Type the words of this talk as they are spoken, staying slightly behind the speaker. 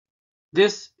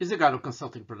This is a Gatto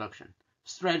Consulting production,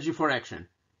 Strategy for Action,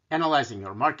 analyzing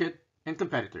your market and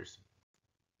competitors.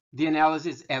 The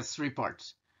analysis has three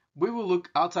parts. We will look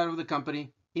outside of the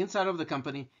company, inside of the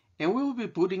company, and we will be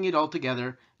putting it all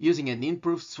together using an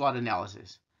improved SWOT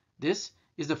analysis. This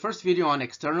is the first video on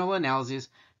external analysis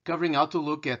covering how to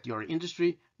look at your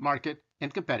industry, market,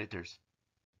 and competitors.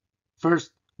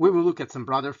 First, we will look at some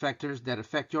broader factors that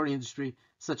affect your industry,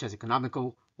 such as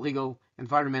economical, legal,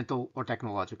 environmental, or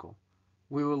technological.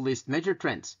 We will list major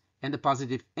trends and the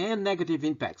positive and negative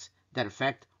impacts that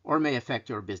affect or may affect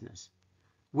your business.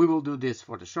 We will do this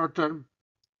for the short term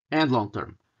and long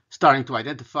term, starting to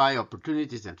identify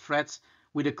opportunities and threats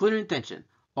with a clear intention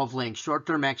of laying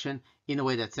short-term action in a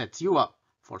way that sets you up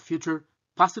for future,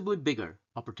 possibly bigger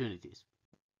opportunities.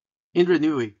 Indra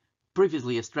Nooyi,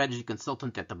 previously a strategy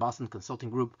consultant at the Boston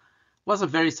Consulting Group, was a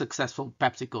very successful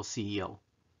PepsiCo CEO.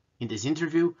 In this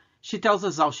interview, she tells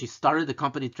us how she started the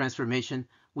company transformation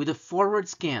with a forward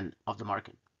scan of the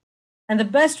market. And the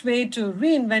best way to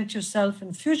reinvent yourself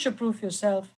and future-proof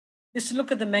yourself is to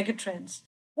look at the mega trends.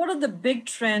 What are the big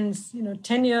trends,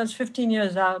 10 years, 15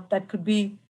 years out that could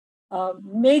be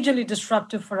majorly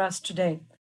disruptive for us today?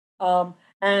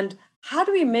 And how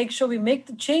do we make sure we make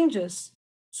the changes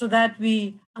so that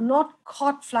we are not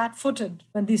caught flat-footed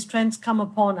when these trends come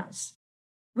upon us?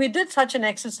 We did such an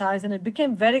exercise and it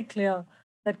became very clear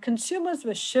that consumers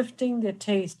were shifting their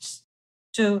tastes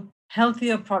to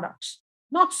healthier products.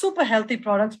 Not super healthy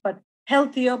products, but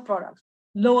healthier products,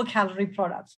 lower calorie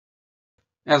products.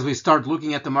 As we start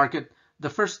looking at the market,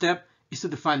 the first step is to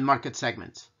define market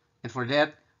segments. And for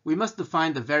that, we must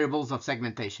define the variables of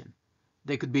segmentation.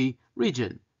 They could be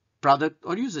region, product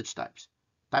or usage types,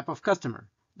 type of customer,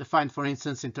 defined for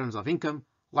instance in terms of income,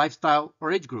 lifestyle,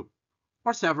 or age group,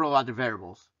 or several other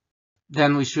variables.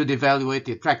 Then we should evaluate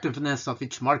the attractiveness of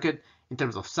each market in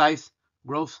terms of size,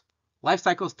 growth, life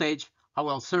cycle stage, how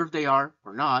well served they are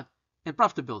or not, and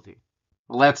profitability.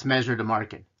 Let's measure the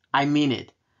market. I mean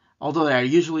it. Although there are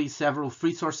usually several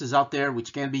free sources out there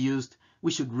which can be used,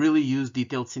 we should really use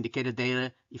detailed syndicated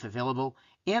data if available,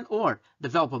 and or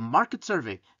develop a market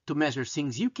survey to measure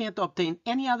things you can't obtain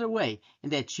any other way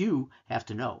and that you have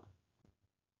to know.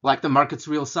 Like the market's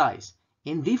real size,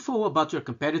 and info about your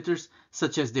competitors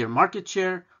such as their market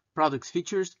share, products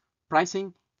features,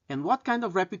 pricing, and what kind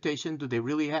of reputation do they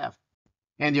really have.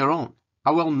 And your own.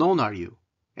 How well known are you?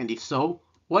 And if so,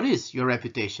 what is your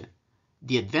reputation?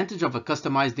 The advantage of a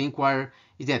customized inquiry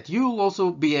is that you'll also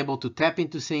be able to tap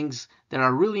into things that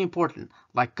are really important,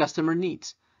 like customer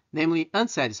needs, namely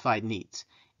unsatisfied needs,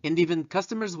 and even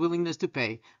customers' willingness to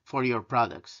pay for your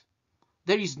products.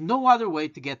 There is no other way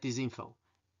to get this info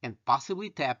and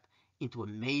possibly tap into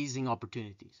amazing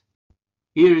opportunities.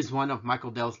 Here is one of Michael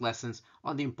Dell's lessons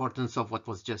on the importance of what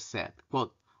was just said.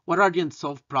 Quote, "What are the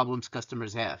unsolved problems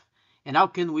customers have? And how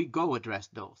can we go address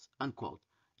those?" Unquote.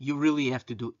 You really have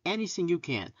to do anything you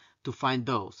can to find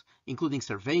those, including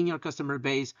surveying your customer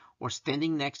base or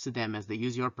standing next to them as they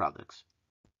use your products.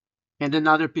 And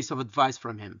another piece of advice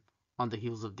from him on the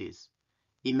heels of this.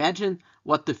 Imagine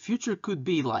what the future could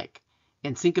be like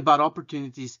and think about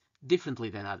opportunities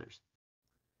differently than others.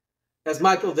 As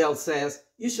Michael Dell says,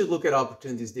 you should look at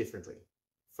opportunities differently.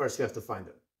 First, you have to find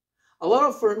them. A lot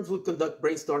of firms will conduct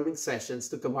brainstorming sessions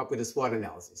to come up with a SWOT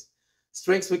analysis.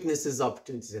 Strengths, weaknesses,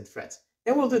 opportunities, and threats.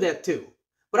 And we'll do that too.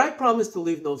 But I promise to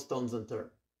leave no stones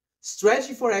unturned.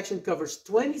 Strategy for Action covers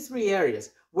 23 areas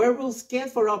where we'll scan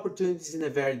for opportunities in a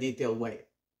very detailed way.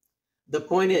 The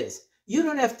point is, you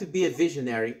don't have to be a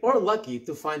visionary or lucky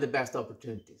to find the best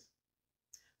opportunities.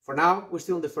 For now, we're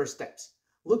still in the first steps,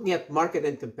 looking at market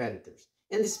and competitors.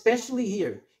 And especially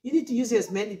here, you need to use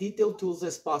as many detailed tools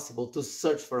as possible to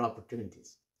search for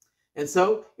opportunities. And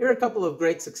so, here are a couple of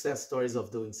great success stories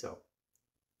of doing so.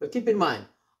 But keep in mind,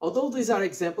 although these are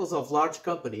examples of large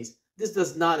companies, this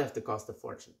does not have to cost a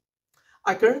fortune.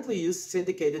 I currently use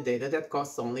syndicated data that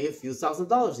costs only a few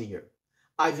 $1,000s a year.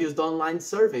 I've used online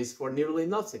surveys for nearly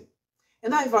nothing.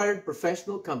 And I've hired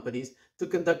professional companies to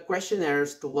conduct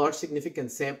questionnaires to large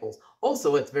significant samples,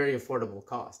 also at very affordable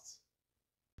costs.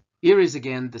 Here is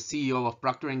again the CEO of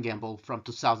Procter & Gamble from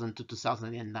 2000 to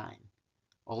 2009.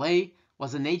 Olay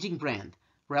was an aging brand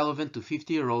relevant to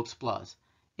 50-year-olds plus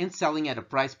and selling at a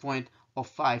price point of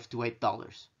 $5 to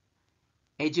 $8.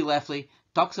 A.G. Lafley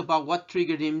talks about what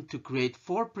triggered him to create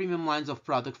 4 premium lines of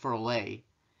product for Olay,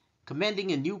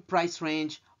 commanding a new price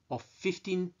range of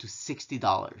 $15 to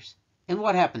 $60. And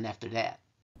what happened after that?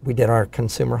 We did our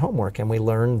consumer homework and we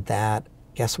learned that,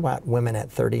 guess what, women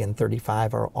at 30 and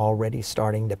 35 are already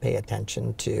starting to pay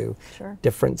attention to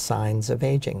different signs of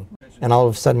aging. And all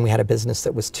of a sudden we had a business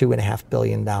that was $2.5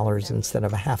 billion instead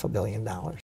of $500 million.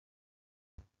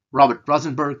 Robert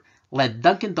Rosenberg led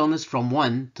Dunkin' Donuts from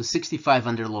 1 to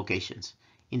 6,500 locations.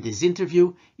 In this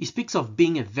interview, he speaks of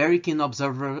being a very keen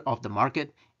observer of the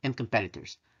market and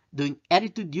competitors, doing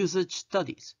attitude usage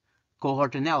studies,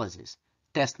 cohort analysis,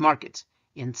 test markets,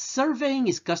 and surveying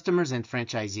his customers and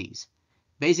franchisees.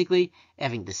 Basically,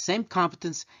 having the same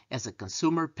competence as a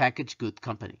consumer packaged good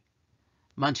company.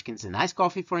 Munchkins and Iced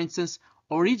Coffee, for instance,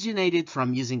 originated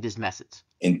from using these methods.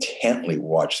 Intently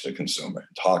watch the consumer,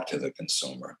 talk to the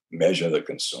consumer, measure the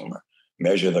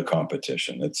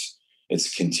competition.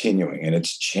 It's continuing and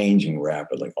it's changing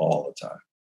rapidly all the time.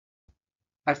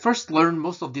 I first learned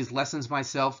most of these lessons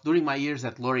myself during my years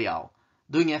at L'Oreal,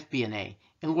 doing FP&A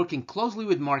and working closely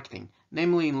with marketing,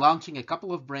 namely in launching a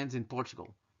couple of brands in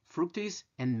Portugal, Fructis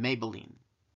and Maybelline.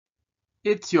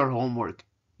 It's your homework.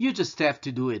 You just have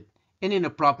to do it, and in a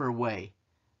proper way.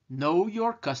 Know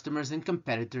your customers and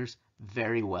competitors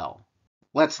very well.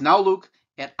 Let's now look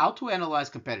at how to analyze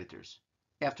competitors.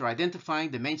 After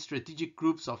identifying the main strategic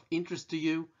groups of interest to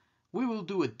you, we will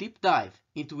do a deep dive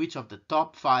into each of the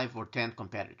top 5 or 10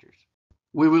 competitors.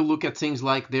 We will look at things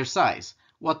like their size,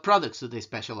 what products do they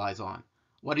specialize on,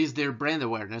 what is their brand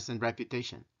awareness and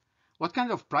reputation, what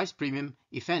kind of price premium,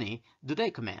 if any, do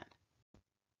they command,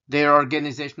 their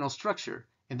organizational structure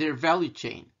and their value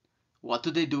chain, what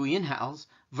do they do in-house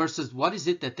versus what is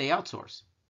it that they outsource.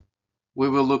 We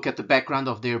will look at the background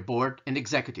of their board and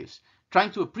executives,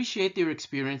 trying to appreciate their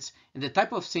experience and the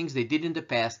type of things they did in the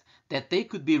past that they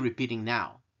could be repeating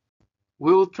now.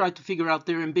 We will try to figure out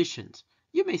their ambitions.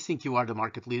 You may think you are the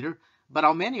market leader, but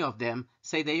how many of them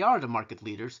say they are the market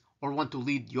leaders or want to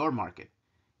lead your market?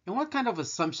 And what kind of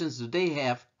assumptions do they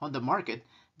have on the market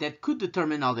that could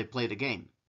determine how they play the game?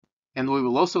 And we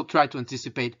will also try to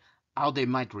anticipate how they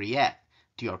might react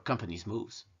to your company's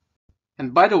moves.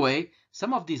 And by the way,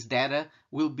 some of this data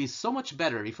will be so much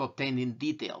better if obtained in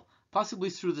detail, possibly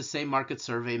through the same market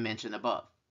survey mentioned above.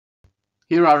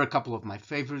 Here are a couple of my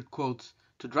favorite quotes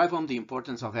to drive home the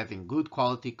importance of having good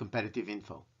quality competitive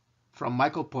info. From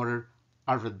Michael Porter,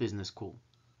 Harvard Business School.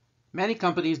 Many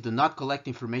companies do not collect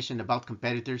information about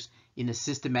competitors in a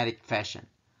systematic fashion,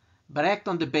 but act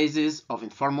on the basis of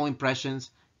informal impressions,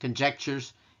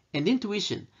 conjectures, and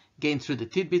intuition gained through the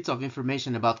tidbits of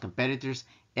information about competitors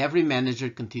every manager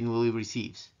continually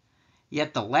receives.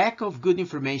 Yet the lack of good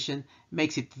information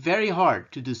makes it very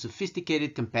hard to do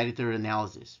sophisticated competitor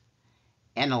analysis.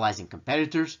 Analyzing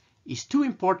competitors is too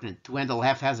important to handle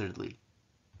haphazardly.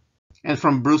 And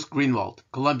from Bruce Greenwald,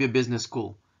 Columbia Business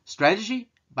School, strategy,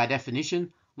 by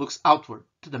definition, looks outward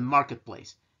to the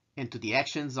marketplace and to the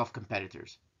actions of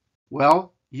competitors.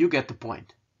 Well, you get the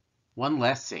point. One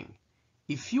last thing.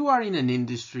 If you are in an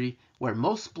industry where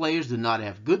most players do not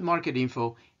have good market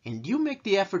info and you make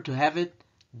the effort to have it,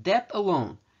 that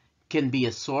alone can be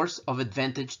a source of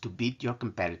advantage to beat your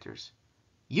competitors.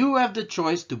 You have the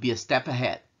choice to be a step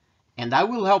ahead, and I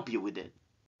will help you with it.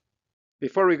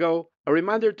 Before we go, a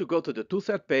reminder to go to the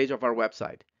Toolset page of our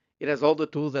website. It has all the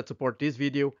tools that support this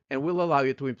video and will allow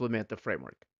you to implement the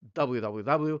framework.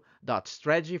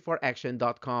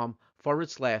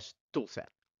 www.strategyforaction.com/toolset.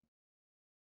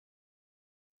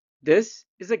 This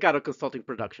is a Gatto Consulting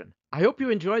production. I hope you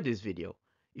enjoyed this video.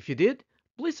 If you did,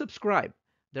 please subscribe.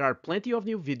 There are plenty of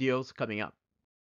new videos coming up.